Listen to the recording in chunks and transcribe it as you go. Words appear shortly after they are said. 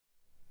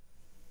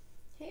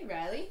Hey,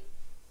 Riley.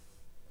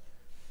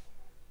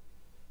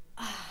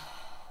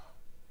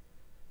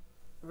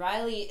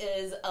 Riley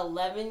is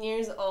 11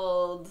 years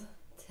old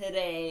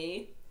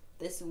today,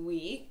 this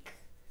week.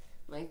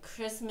 My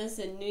Christmas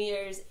and New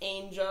Year's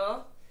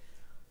angel.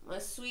 My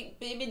sweet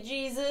baby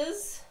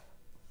Jesus.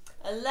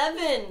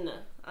 11.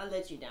 I'll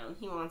let you down.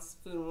 He wants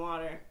food and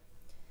water.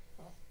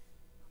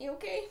 You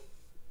okay?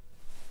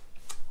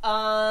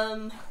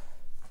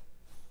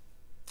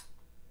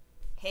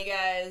 Hey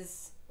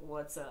guys,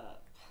 what's up?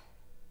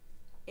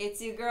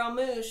 It's your girl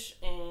Moosh,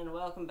 and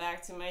welcome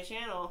back to my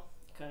channel.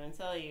 Couldn't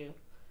tell you.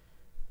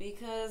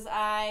 Because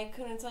I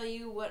couldn't tell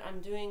you what I'm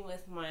doing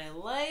with my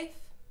life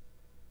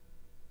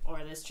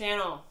or this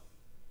channel.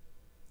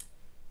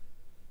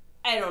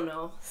 I don't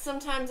know.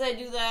 Sometimes I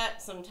do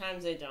that,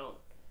 sometimes I don't.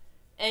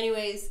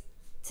 Anyways,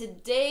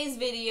 today's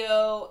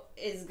video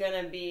is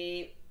gonna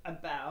be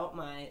about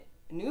my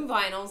new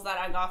vinyls that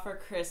I got for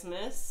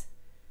Christmas.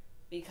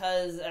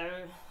 Because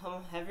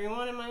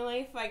everyone in my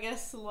life, I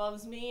guess,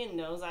 loves me and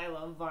knows I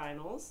love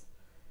vinyls.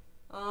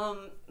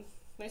 I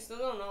still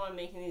don't know I'm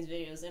making these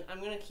videos, and I'm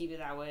gonna keep it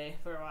that way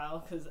for a while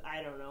because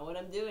I don't know what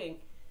I'm doing.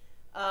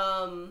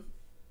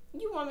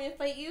 You want me to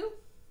fight you?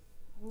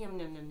 Yum,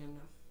 yum, yum, yum,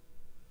 yum.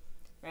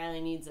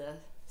 Riley needs a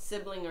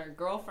sibling or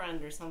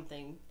girlfriend or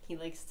something. He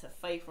likes to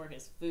fight for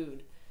his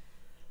food.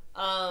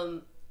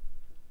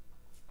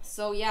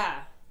 So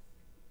yeah.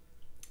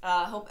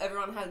 Hope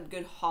everyone had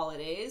good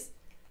holidays.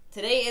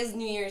 Today is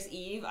New Year's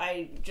Eve.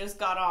 I just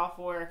got off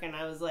work and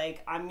I was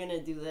like, I'm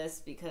gonna do this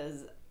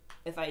because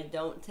if I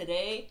don't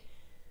today,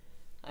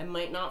 I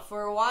might not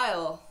for a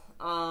while.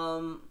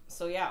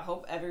 So yeah,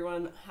 hope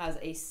everyone has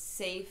a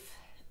safe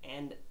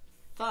and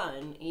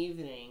fun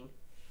evening.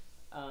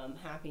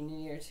 Happy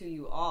New Year to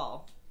you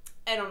all.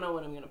 I don't know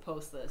when I'm gonna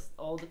post this.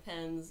 All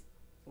depends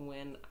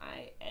when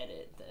I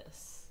edit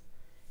this.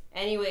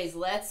 Anyways,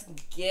 let's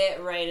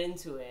get right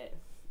into it.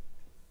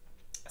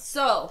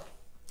 So,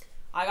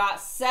 I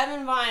got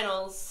 7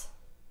 vinyls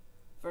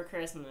for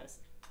Christmas.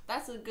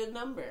 That's a good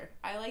number.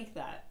 I like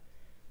that.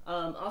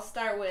 I'll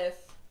start with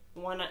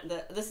one.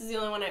 This is the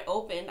only one I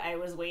opened. I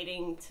was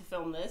waiting to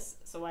film this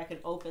so I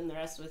could open the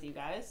rest with you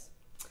guys.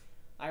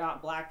 I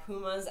got Black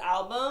Puma's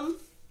album.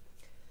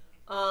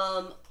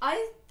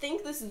 I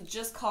think this is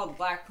just called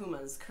Black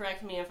Puma's.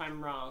 Correct me if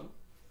I'm wrong.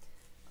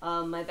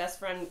 My best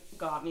friend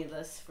got me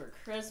this for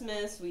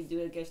Christmas. We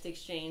do a gift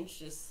exchange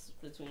just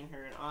between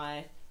her and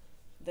I.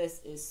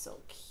 This is so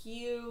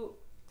cute.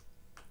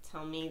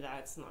 Tell me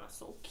that's not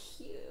so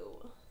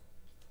cute.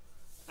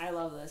 I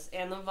love this.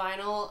 And the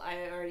vinyl,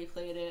 I already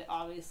played it,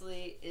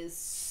 obviously, is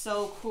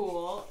so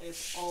cool.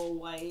 It's all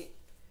white,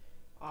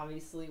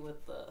 obviously,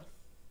 with the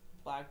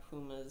Black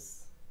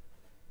Puma's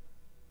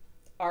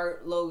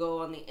art logo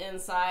on the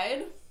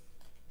inside.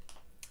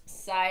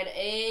 Side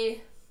A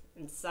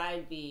and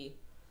side B.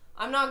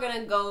 I'm not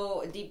going to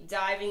go deep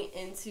diving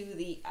into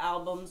the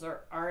albums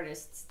or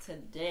artists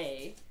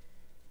today.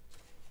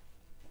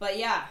 But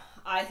yeah,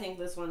 I think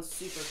this one's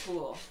super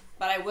cool.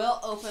 But I will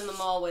open them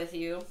all with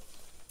you.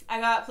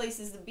 I got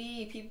places to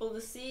be, people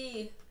to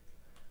see.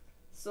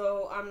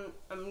 So I'm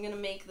gonna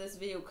make this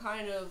video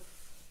kind of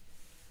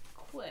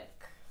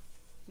quick.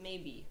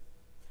 Maybe.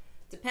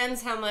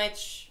 Depends how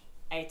much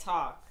I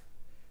talk.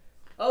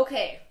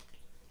 Okay.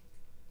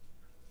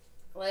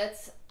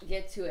 Let's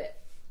get to it.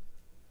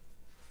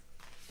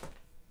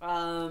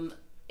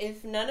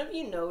 If none of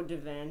you know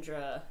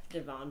Devendra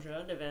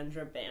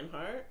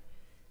Banhart,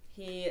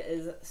 he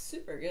is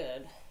super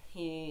good.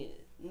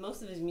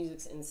 Most of his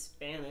music's in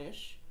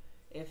Spanish,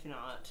 if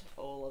not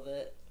all of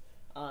it.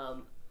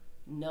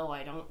 No,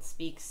 I don't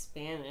speak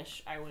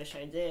Spanish. I wish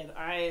I did.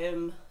 I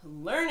am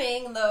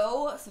learning,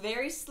 though,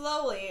 very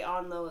slowly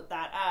on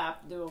that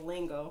app,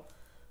 Duolingo.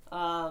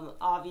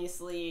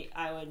 Obviously,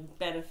 I would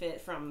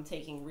benefit from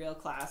taking real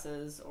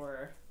classes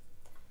or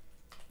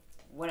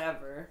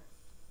whatever.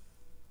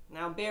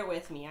 Now, bear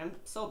with me. I'm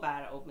so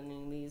bad at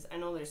opening these. I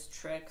know there's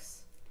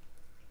tricks.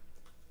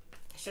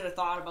 I should have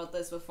thought about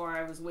this before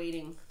I was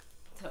waiting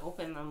to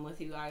open them with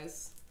you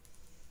guys.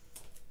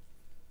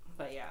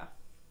 But yeah.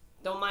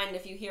 Don't mind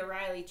if you hear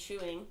Riley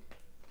chewing.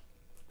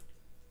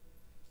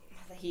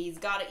 He's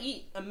gotta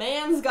eat. A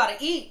man's gotta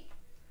eat!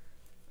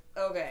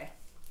 Okay.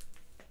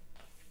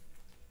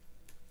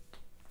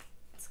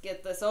 Let's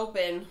get this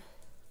open.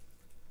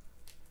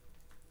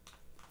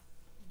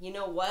 You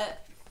know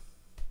what?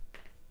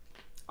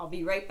 I'll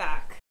be right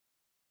back.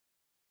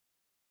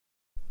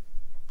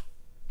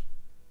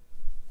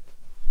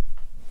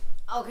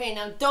 Okay,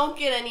 now don't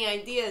get any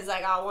ideas.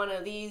 I got one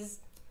of these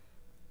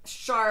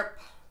sharp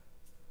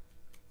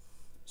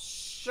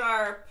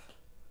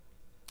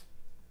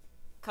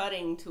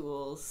cutting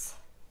tools.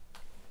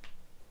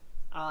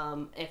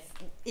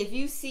 If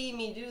you see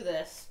me do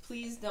this,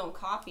 please don't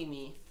copy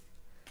me.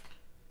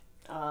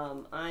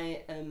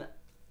 I am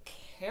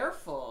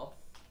careful.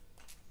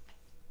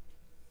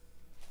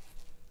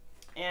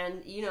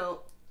 And, you know,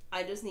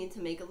 I just need to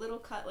make a little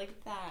cut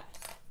like that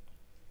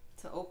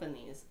to open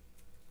these.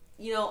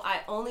 You know,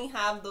 I only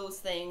have those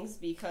things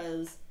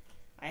because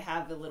I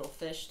have the little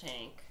fish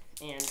tank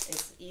and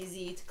it's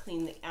easy to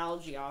clean the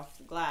algae off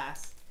the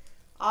glass.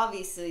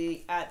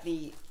 Obviously, at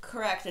the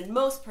correct and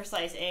most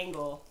precise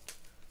angle.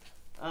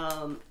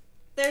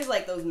 There's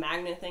like those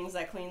magnet things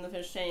that clean the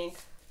fish tank,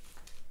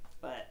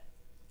 but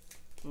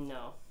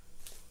no.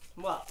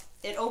 Well,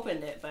 it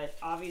opened it, but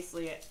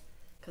obviously,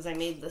 because I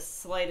made the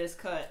slightest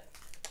cut,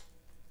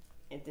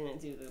 it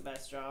didn't do the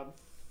best job.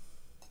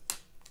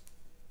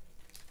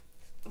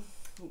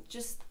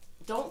 Just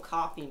don't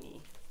copy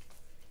me.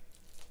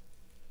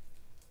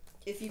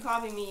 If you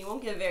copy me, you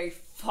won't get very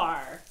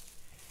far.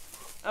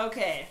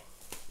 Okay.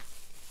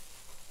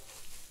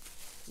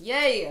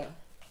 Yay!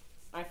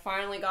 I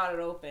finally got it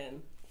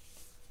open.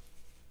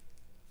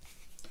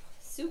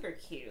 Super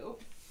cute.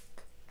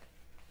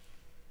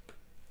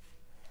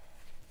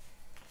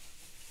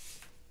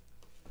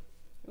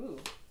 Ooh.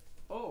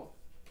 Oh.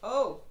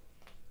 Oh.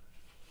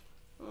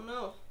 Oh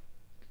no.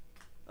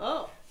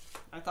 Oh.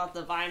 I thought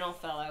the vinyl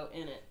fell out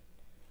in it.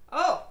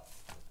 Oh.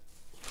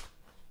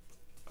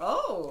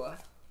 Oh.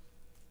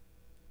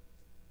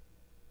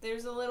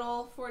 There's a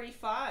little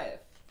 45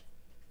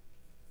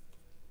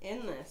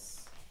 in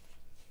this.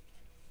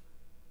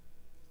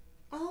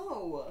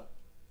 Oh.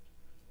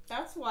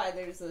 That's why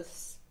there's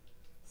this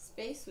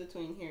space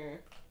between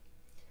here.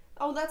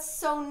 Oh, that's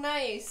so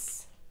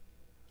nice.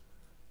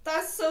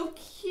 That's so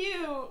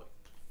cute.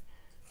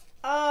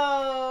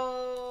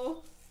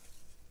 Oh.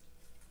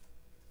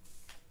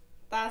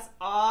 That's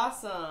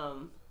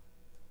awesome.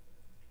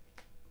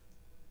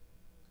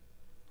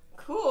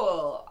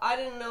 Cool. I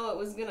didn't know it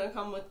was gonna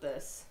come with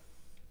this.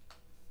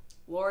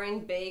 Lauren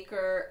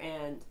Baker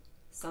and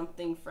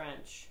Something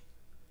French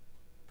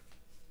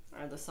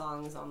are the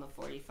songs on the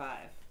 45.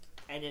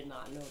 I did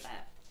not know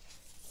that.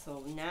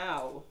 So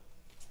now,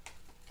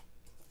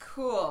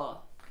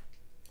 cool.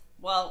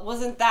 Well,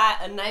 wasn't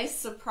that a nice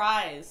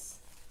surprise?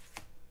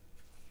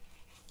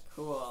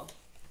 Cool.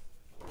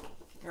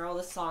 Here are all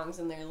the songs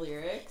and their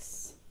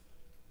lyrics.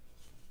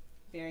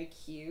 Very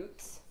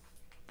cute.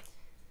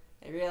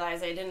 I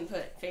realized I didn't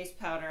put face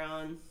powder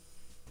on.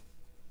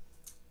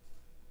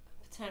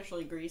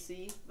 Potentially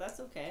greasy. That's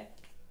okay.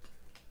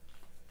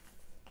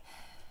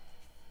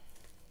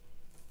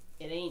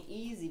 It ain't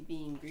easy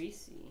being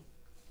greasy.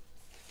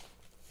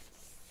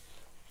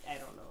 I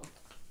don't know.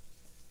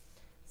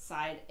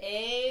 Side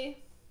A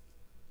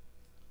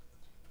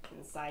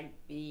and side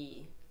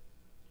B.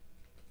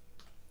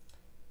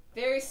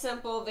 Very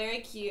simple, very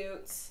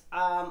cute.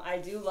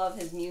 I do love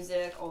his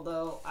music,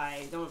 although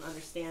I don't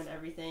understand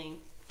everything.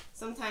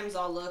 Sometimes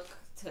I'll look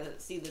to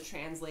see the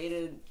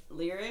translated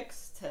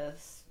lyrics to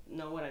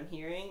know what I'm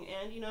hearing,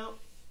 and you know,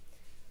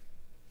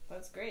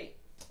 that's great.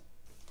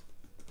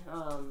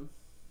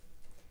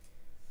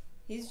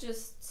 He's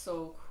just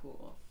so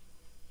cool.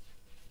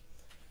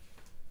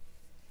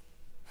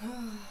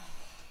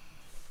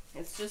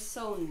 It's just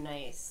so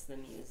nice, the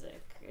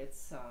music.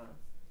 It's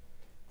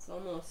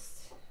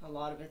almost, a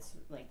lot of it's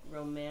like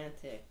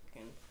romantic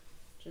and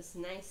just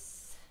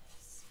nice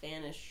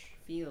Spanish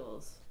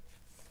feels.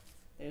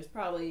 There's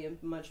probably a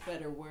much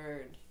better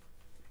word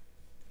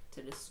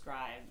to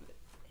describe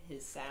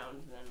his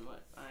sound than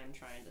what I'm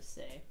trying to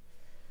say.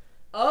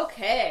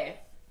 Okay,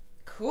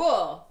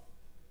 cool.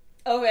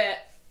 Okay,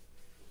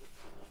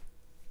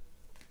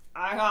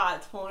 I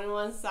got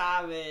 21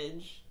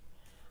 Savage.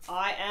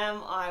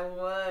 I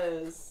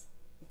was.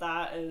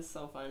 That is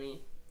so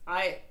funny.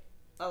 I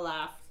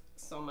laughed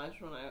so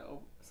much when I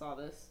saw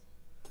this,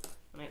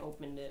 when I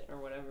opened it or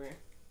whatever.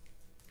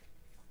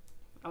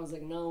 I was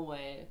like, no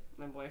way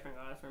my boyfriend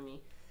got it for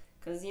me.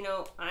 Because, you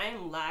know, I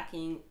am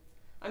lacking.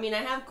 I mean, I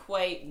have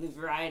quite the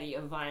variety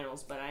of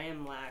vinyls, but I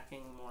am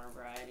lacking more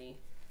variety.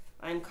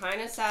 I'm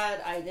kind of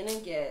sad I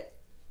didn't get,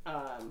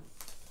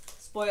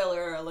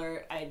 spoiler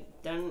alert, I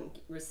didn't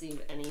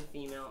receive any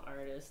female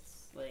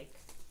artists. Like,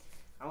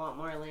 I want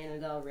more Lana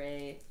Del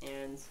Rey,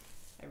 and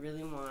I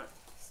really want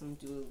some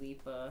Dua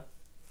Lipa.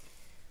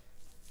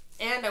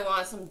 And I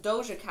want some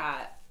Doja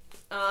Cat.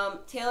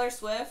 Taylor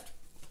Swift,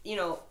 you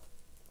know,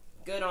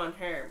 good on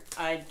her.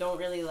 I don't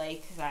really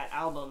like that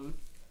album,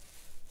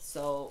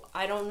 so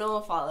I don't know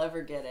if I'll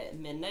ever get it.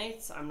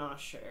 Midnights, I'm not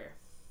sure,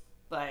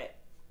 but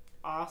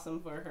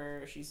awesome for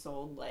her. She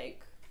sold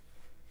like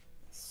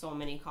so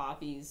many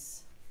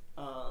copies.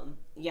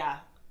 Yeah,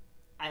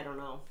 I don't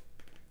know.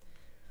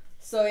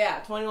 So yeah,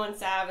 21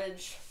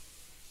 Savage.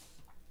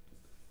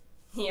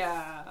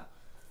 Yeah,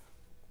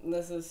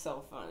 this is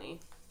so funny.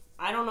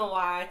 I don't know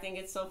why I think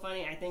it's so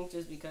funny. I think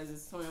just because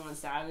it's 21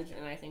 Savage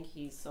and I think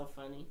he's so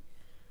funny.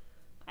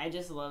 I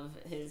just love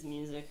his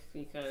music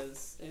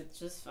because it's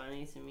just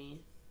funny to me.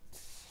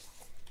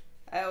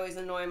 I always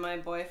annoy my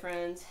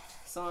boyfriend,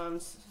 so I'm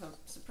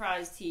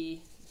surprised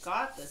he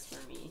got this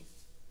for me.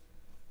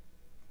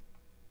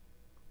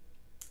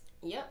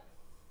 Yep.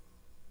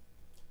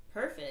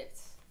 Perfect.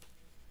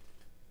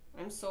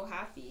 I'm so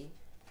happy.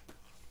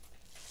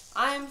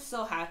 I'm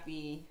so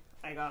happy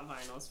I got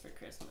vinyls for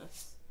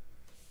Christmas.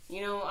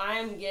 You know,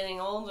 I'm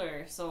getting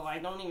older, so I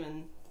don't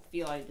even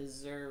feel I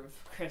deserve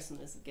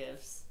Christmas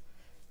gifts.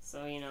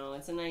 So, you know,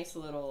 it's a nice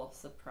little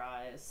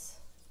surprise.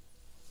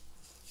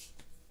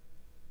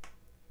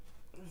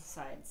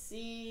 side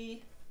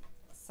C,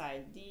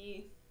 side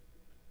D.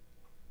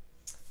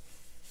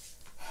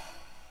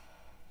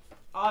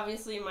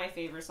 Obviously, my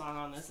favorite song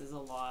on this is A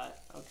Lot,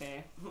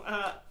 okay?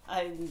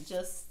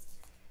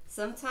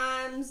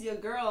 Sometimes your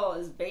girl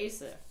is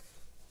basic.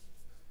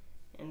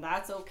 And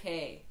that's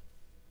okay.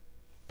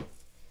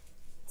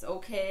 It's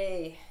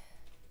okay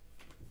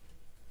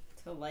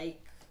to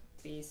like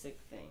basic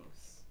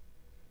things.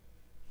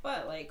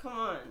 But, like, come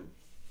on.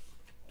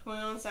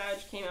 21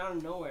 Savage came out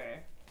of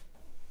nowhere.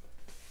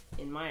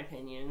 In my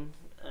opinion.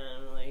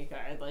 And, like,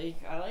 I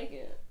like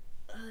it.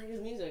 I like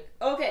his music.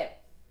 Okay.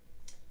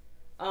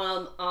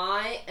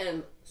 I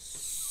am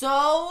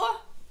so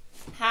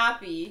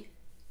happy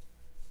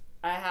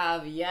I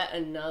have yet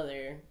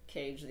another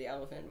Cage the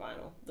Elephant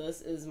vinyl.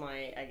 This is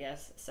my, I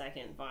guess,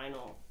 second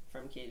vinyl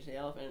from Cage the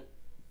Elephant.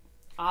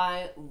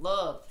 I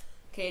love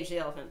Cage the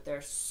Elephant.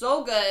 They're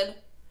so good.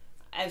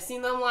 I've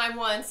seen them live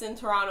once in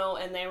Toronto,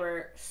 and they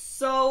were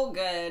so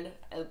good.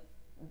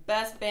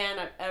 Best band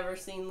I've ever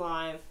seen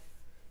live.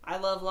 I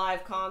love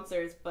live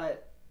concerts,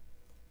 but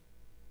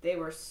they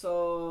were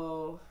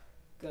so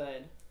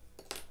good.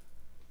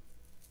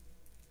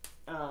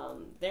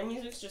 Their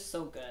music's just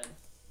so good.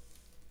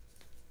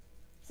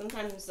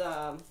 Sometimes,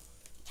 I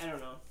don't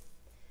know.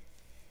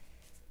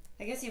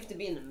 I guess you have to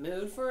be in the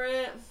mood for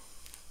it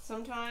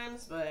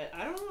sometimes, but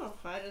I don't know.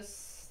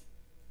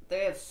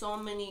 They have so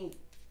many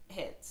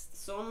hits,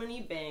 so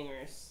many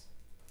bangers.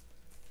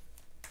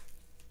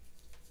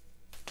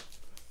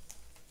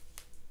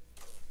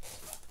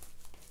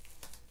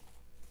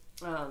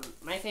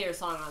 My favorite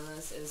song on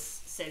this is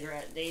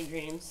Cigarette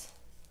Daydreams,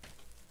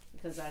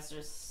 because that's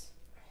just,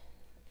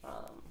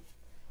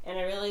 and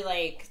I really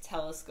like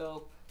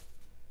Telescope.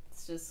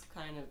 It's just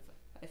kind of,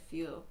 I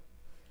feel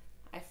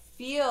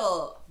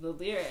the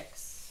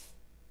lyrics,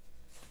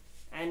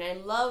 and I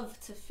love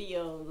to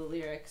feel the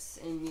lyrics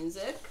in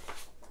music.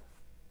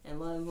 I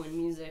love when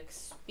music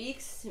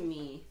speaks to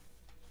me.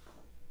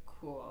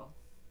 Cool.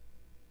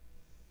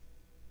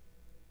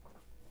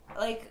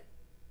 Like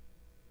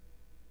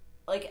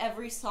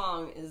every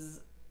song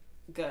is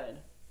good.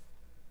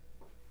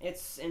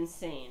 It's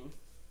insane.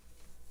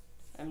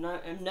 I'm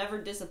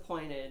never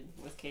disappointed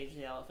with Cage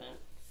the Elephant.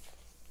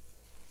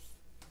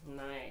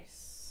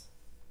 Nice.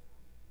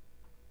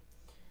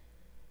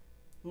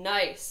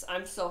 Nice.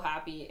 I'm so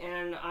happy,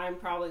 and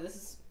this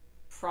is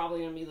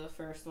probably gonna be the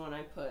first one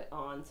I put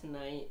on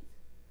tonight.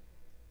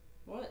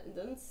 What? It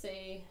doesn't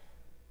say.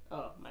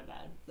 Oh, my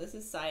bad. This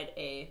is side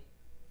A,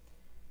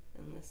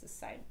 and this is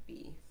side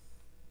B.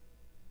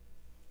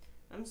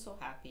 I'm so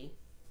happy.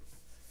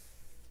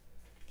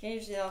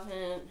 Cage the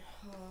Elephant.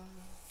 Oh,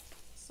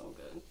 so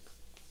good.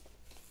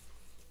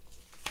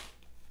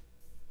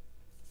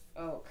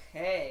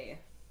 Okay.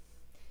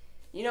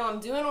 You know,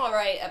 I'm doing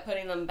alright at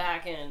putting them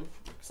back in.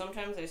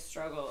 Sometimes I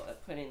struggle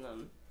at putting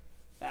them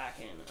back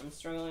in. I'm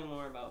struggling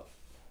more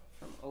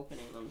from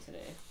opening them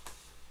today.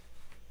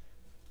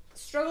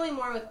 Struggling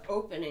more with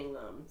opening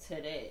them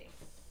today.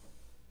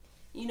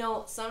 You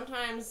know,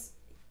 sometimes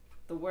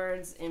the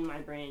words in my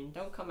brain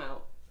don't come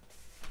out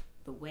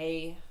the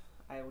way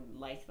I would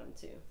like them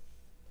to.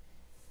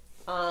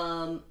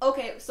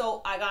 Okay,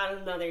 so I got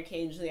another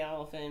Cage the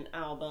Elephant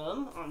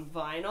album on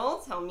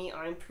vinyl. Tell Me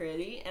I'm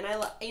Pretty. And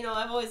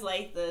I've always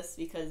liked this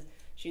because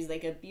she's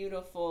like a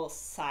beautiful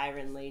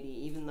siren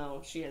lady, even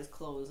though she has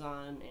clothes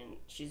on and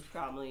she's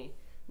probably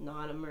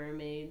not a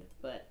mermaid,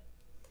 but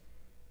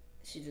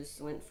she just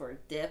went for a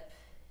dip.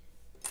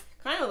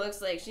 Kind of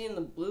looks like she's in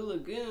the Blue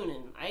Lagoon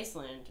in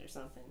Iceland or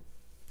something.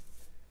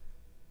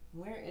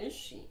 Where is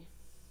she?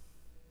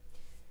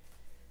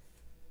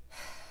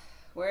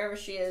 Wherever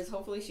she is,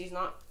 hopefully she's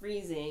not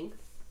freezing.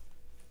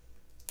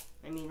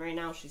 I mean, right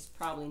now she's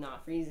probably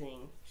not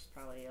freezing. She's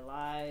probably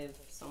alive,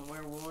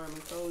 somewhere warm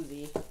and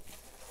cozy.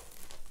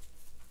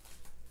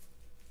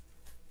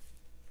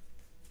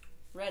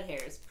 Red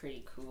hair is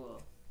pretty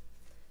cool.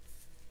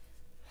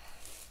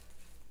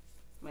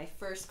 My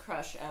first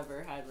crush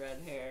ever had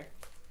red hair.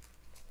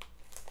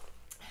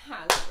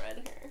 Has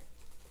red hair.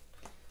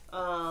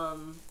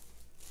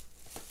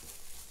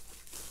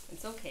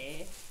 It's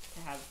okay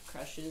to have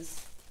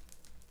crushes.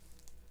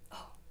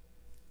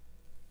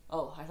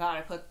 Oh, I thought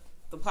I put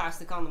the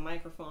plastic on the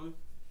microphone.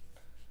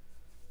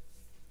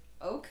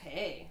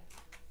 Okay.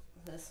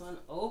 This one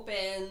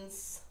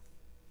opens.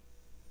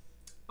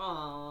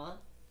 Aww.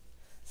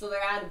 So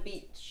they're at a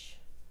beach.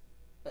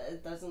 But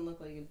it doesn't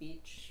look like a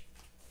beach.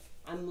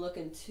 I'm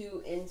looking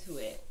too into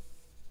it.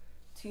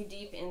 Too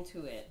deep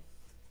into it.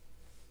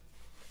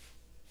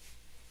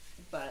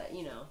 But,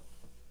 you know,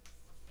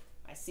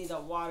 I see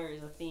that water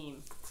is a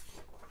theme.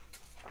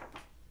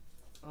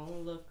 Oh,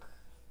 look.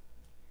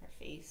 Her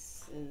face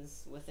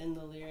is within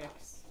the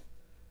lyrics.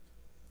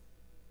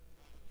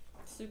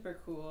 Super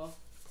cool.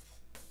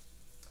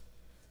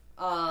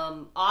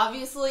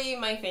 Obviously,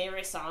 my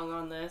favorite song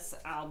on this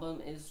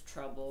album is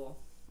Trouble.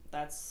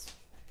 It's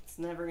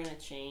never gonna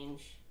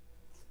change.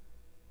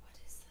 What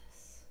is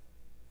this?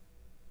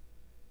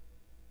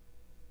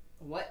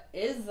 What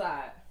is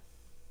that?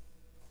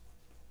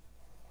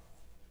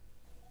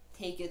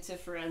 take it to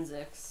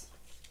forensics.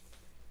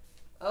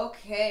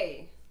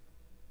 Okay.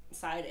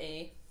 Side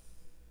A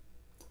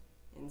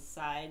and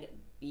side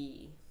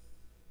B.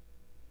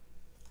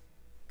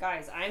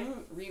 Guys,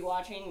 I'm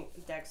rewatching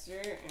Dexter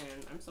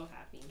and I'm so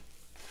happy.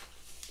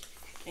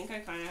 I think I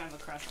kind of have a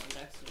crush on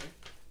Dexter.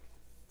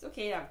 It's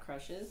okay to have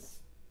crushes.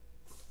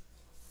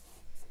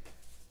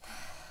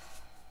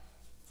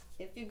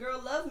 If your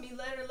girl love me,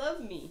 let her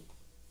love me.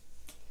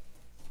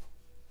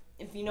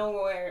 If you know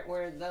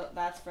where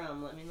that's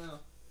from, let me know.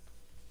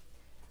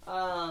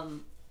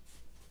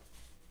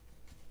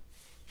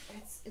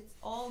 It's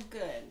all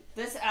good.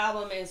 This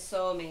album is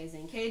so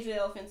amazing. Cage the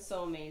Elephant's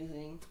so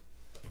amazing.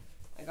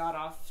 I got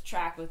off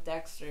track with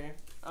Dexter,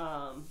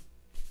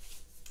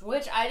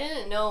 which I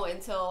didn't know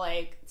until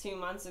like 2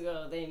 months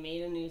ago. They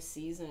made a new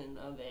season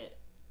of it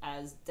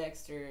as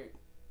Dexter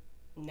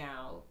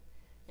now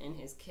and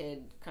his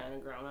kid kind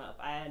of grown up.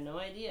 I had no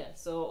idea.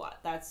 So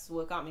that's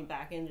what got me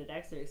back into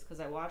Dexter, because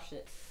I watched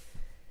it.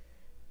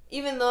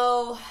 Even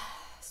though,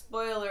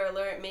 spoiler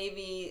alert,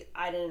 maybe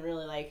I didn't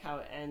really like how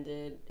it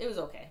ended. It was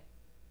okay.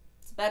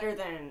 It's better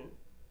than,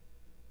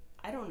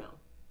 I don't know.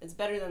 It's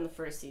better than the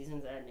first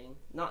season's ending.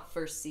 Not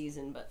first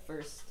season, but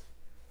first,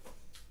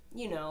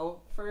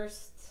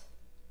 first,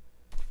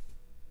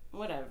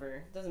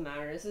 whatever. Doesn't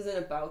matter. This isn't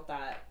about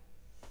that.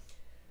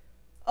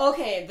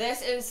 Okay,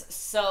 this is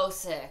so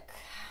sick.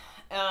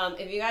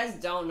 If you guys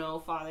don't know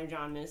Father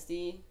John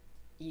Misty,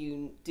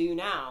 you do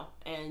now,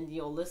 and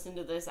you'll listen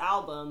to this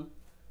album,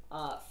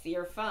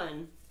 Fear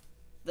Fun.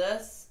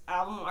 This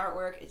album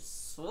artwork is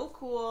so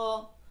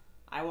cool.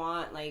 I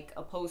want like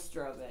a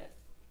poster of it.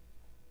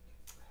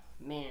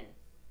 Man.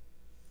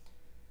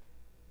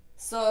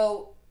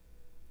 So,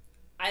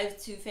 I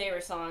have 2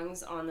 favorite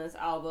songs on this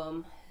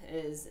album.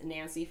 Is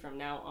Nancy From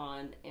Now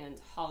On and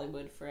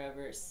Hollywood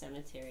Forever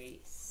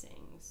Cemetery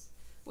Sings.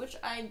 Which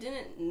I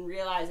didn't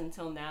realize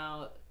until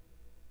now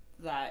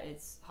that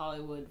it's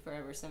Hollywood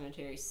Forever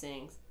Cemetery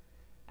Sings.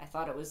 I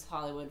thought it was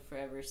Hollywood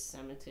Forever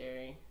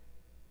Cemetery.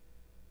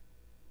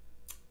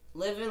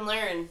 Live and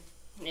learn.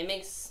 It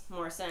makes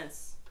more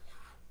sense.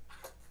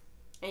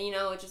 And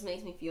it just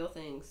makes me feel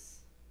things.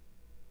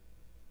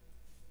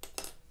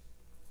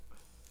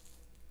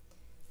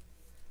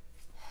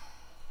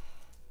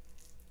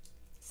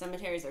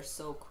 Cemeteries are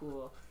so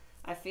cool.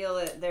 I feel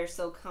that they're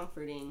so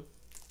comforting.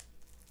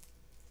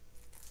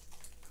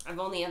 I've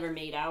only ever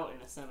made out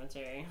in a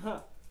cemetery.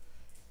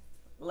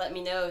 Let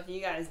me know if you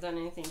guys done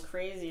anything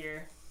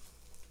crazier.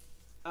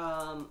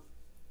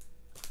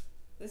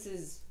 This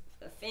is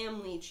a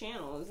family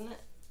channel, isn't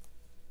it?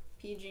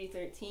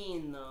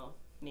 PG-13 though,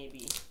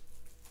 maybe.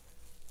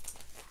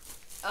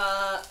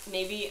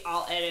 Maybe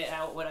I'll edit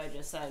out what I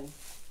just said,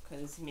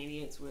 because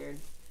maybe it's weird.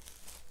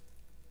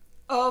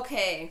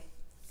 Okay.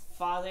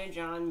 Father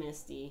John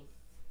Misty.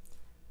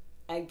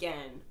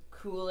 Again,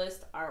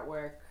 coolest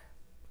artwork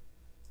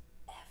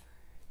ever.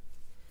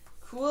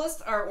 Coolest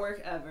artwork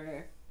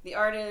ever. The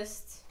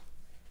artist,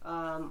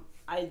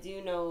 I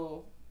do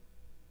know,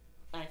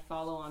 I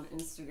follow on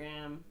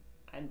Instagram,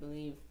 I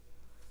believe.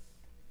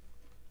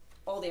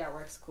 All the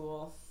artwork's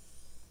cool.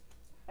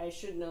 I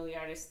should know the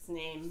artist's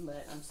name,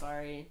 but I'm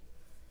sorry.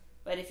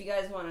 But if you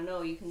guys want to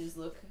know, you can just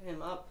look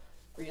him up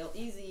real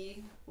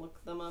easy.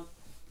 Look them up,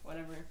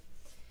 whatever.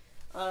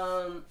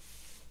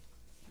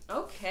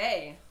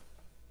 Okay.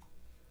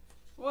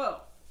 Whoa.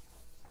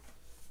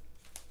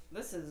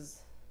 This is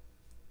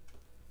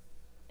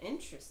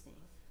interesting.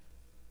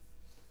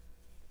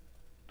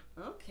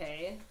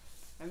 Okay.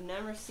 I've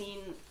never seen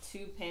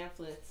 2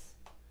 pamphlets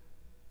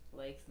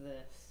like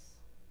this.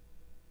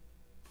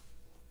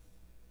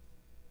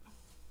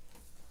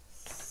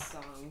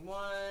 Song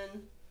 1.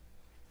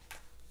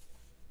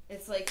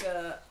 It's like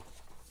a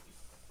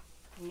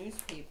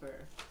newspaper.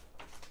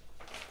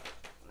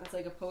 It's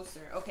like a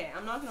poster. Okay,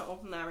 I'm not going to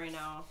open that right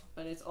now,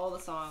 but it's all the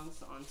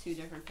songs on 2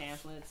 different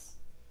pamphlets.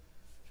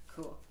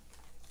 Cool.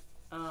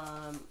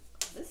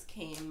 This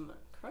came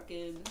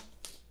crooked.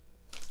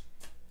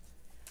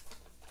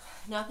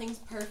 Nothing's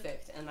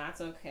perfect, and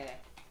that's okay.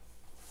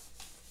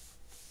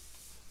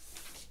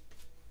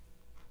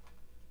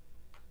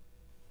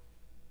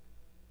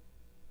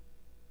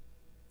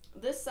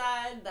 This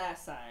side, that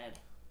side.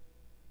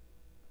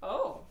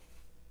 Oh.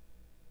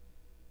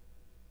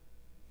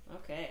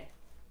 Okay.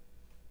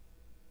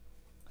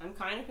 I'm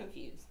kind of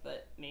confused,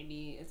 but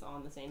maybe it's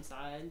on the same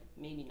side,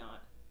 maybe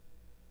not.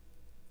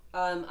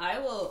 I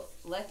will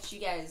let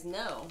you guys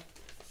know.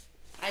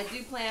 I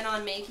do plan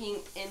on making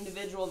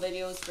individual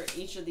videos for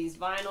each of these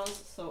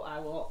vinyls, so I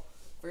will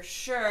for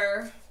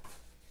sure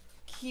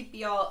keep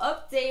y'all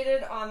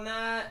updated on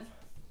that.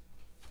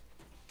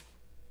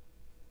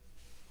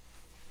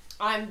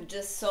 I'm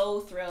just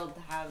so thrilled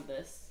to have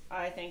this.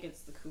 I think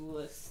it's the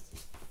coolest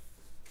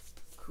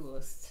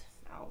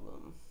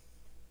album.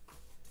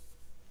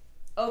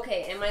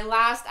 Okay, and my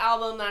last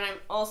album that I'm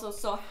also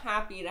so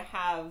happy to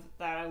have,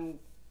 that I'm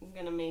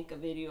gonna make a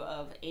video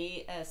of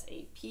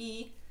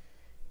ASAP,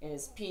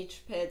 is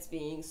Peach Pit's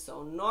Being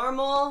So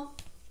Normal.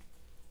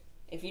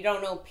 If you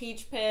don't know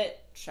Peach Pit,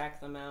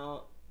 check them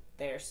out.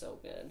 They're so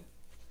good.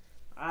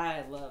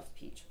 I love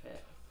Peach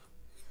Pit.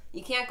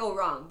 You can't go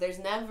wrong. There's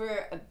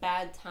never a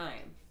bad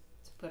time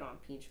to put on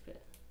Peach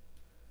Pit.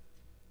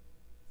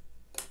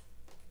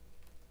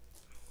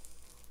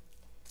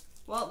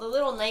 Well, the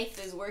little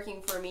knife is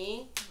working for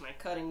me, my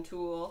cutting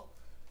tool.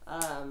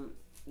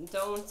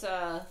 Don't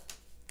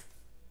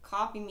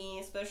copy me,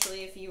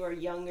 especially if you are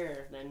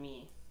younger than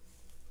me.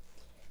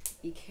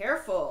 Be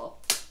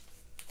careful.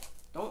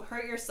 Don't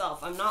hurt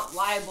yourself. I'm not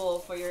liable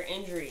for your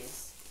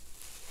injuries.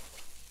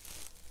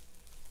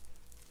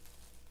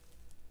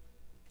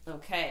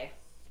 Okay.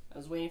 I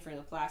was waiting for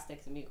the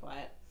plastic to be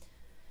quiet.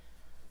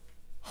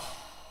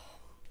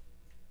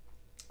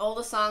 All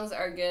the songs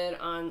are good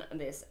on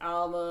this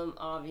album.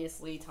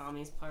 Obviously,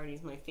 Tommy's Party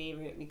is my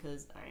favorite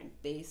because I'm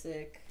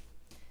basic.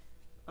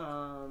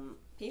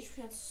 Peach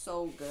Pit's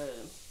so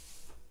good.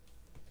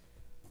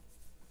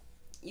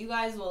 You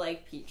guys will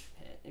like Peach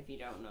Pit if you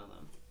don't know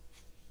them.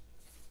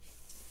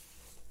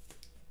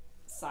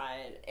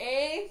 Side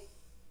A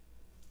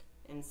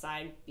and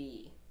side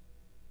B.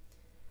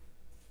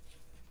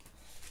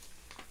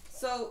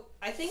 So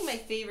I think my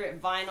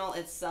favorite vinyl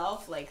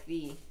itself, like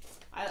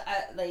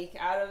like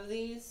out of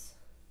these,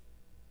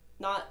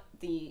 not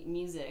the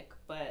music,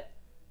 but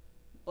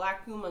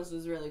Black Pumas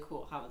was really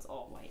cool how it's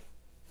all white.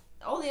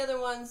 All the other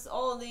ones,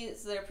 all of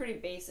these, they're pretty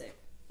basic.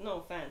 No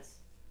offense.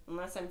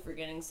 Unless I'm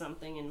forgetting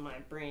something in my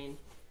brain.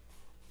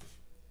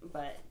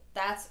 But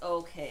that's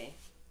okay.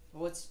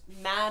 What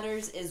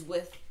matters is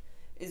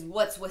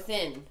what's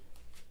within.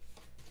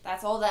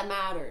 That's all that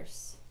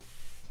matters.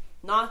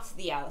 Not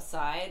the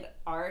outside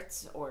art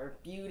or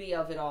beauty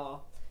of it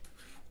all.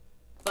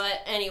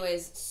 But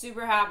anyways,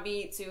 super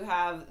happy to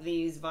have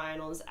these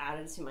vinyls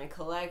added to my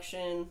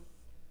collection.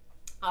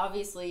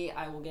 Obviously,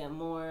 I will get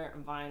more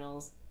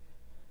vinyls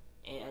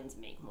and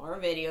make more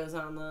videos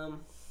on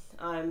them.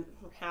 I'm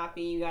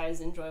happy you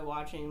guys enjoy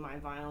watching my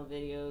vinyl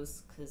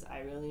videos because I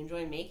really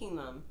enjoy making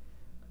them.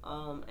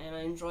 And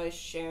I enjoy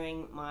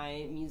sharing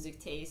my music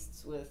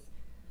tastes with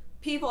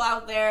people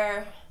out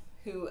there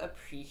who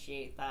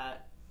appreciate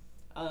that.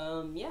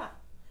 Yeah.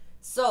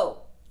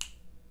 So,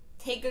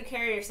 take good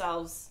care of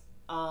yourselves.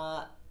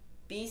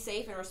 Be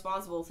safe and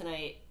responsible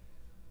tonight.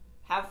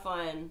 Have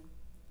fun.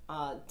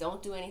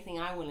 Don't do anything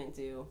I wouldn't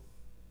do.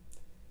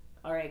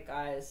 Alright,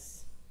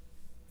 guys.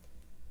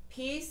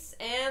 Peace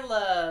and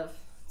love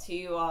to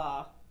you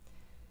all.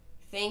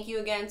 Thank you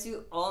again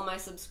to all my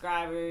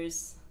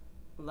subscribers.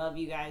 Love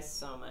you guys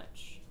so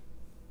much.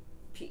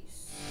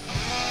 Peace.